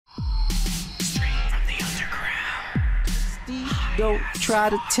Don't try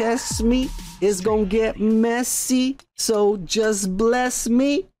to test me. It's gonna get messy. So just bless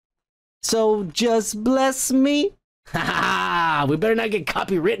me. So just bless me. Ha! We better not get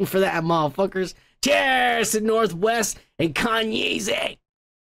copywritten for that, motherfuckers. Cheers to Northwest and Kanye's. A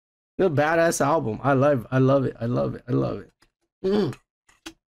badass album. I love it. I love it.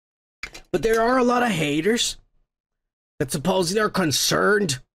 But there are a lot of haters that supposedly are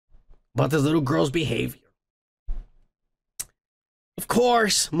concerned about this little girl's behavior. Of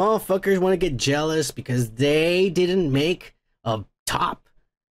course, motherfuckers want to get jealous because they didn't make a top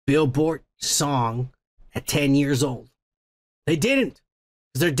Billboard song at 10 years old. They didn't.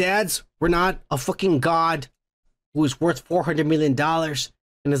 Because their dads were not a fucking god who is worth $400 million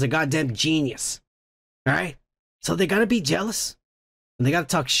and is a goddamn genius. Alright? So they gotta be jealous. And they gotta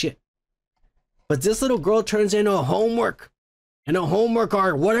talk shit. But this little girl turns into a homework. And a homework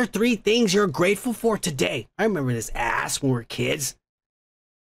are, what are 3 things you're grateful for today? I remember this ass when we were kids.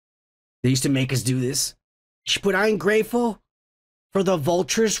 They used to make us do this. She put, I'm grateful for the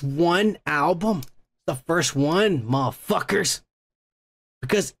Vultures 1 album. The first one, motherfuckers.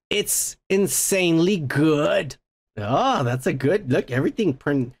 Because it's insanely good. Oh, that's a good look. Everything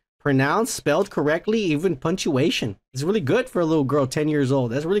pronounced, spelled correctly, even punctuation. It's really good for a little girl 10 years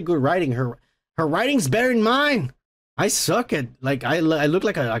old. That's really good writing. Her writing's better than mine. I suck at, like, I look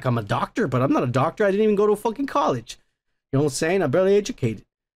like I'm a doctor, but I'm not a doctor. I didn't even go to fucking college. You know what I'm saying? I'm barely educated.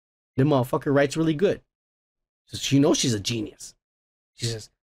 The motherfucker writes really good. So she knows she's a genius. She says,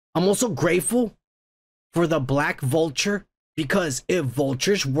 I'm also grateful for the Black Vulture, because if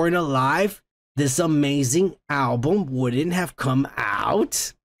Vultures weren't alive, this amazing album wouldn't have come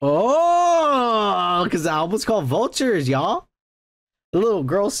out. Oh, because the album's called Vultures, y'all. The little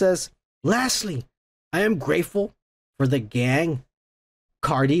girl says, lastly, I am grateful for the gang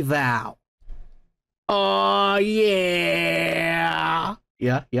Cardival. Oh, yeah.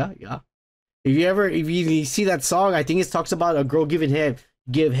 Yeah. If you see that song, I think it talks about a girl give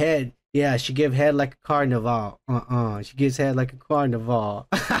head. Yeah, she give head like a carnival. She gives head like a carnival.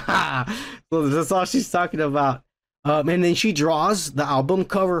 So that's all she's talking about. And then she draws the album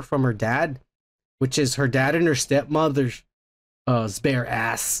cover from her dad, which is her dad and her stepmother's bare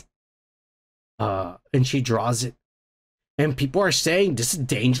ass. And she draws it. And people are saying this is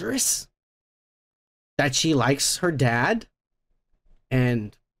dangerous. That she likes her dad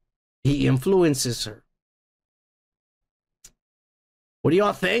and he influences her. What do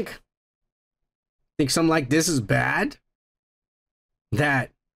y'all think? Think something like this is bad?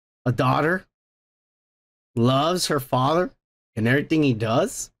 That a daughter loves her father and everything he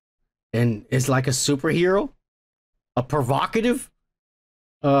does and is like a superhero? A provocative,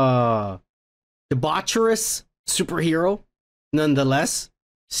 debaucherous superhero, nonetheless,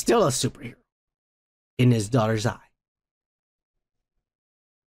 still a superhero in his daughter's eye.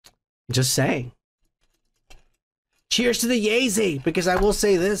 Just saying. Cheers to the Yeezy, because I will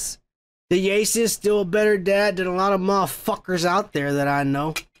say this. The Yeezy is still a better dad than a lot of motherfuckers out there that I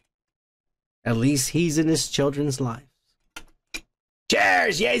know. At least he's in his children's lives.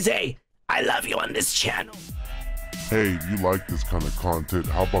 Cheers, Yeezy! I love you on this channel. Hey, if you like this kind of content,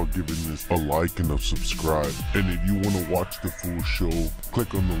 how about giving this a like and a subscribe? And if you want to watch the full show,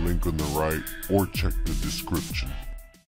 click on the link on the right or check the description.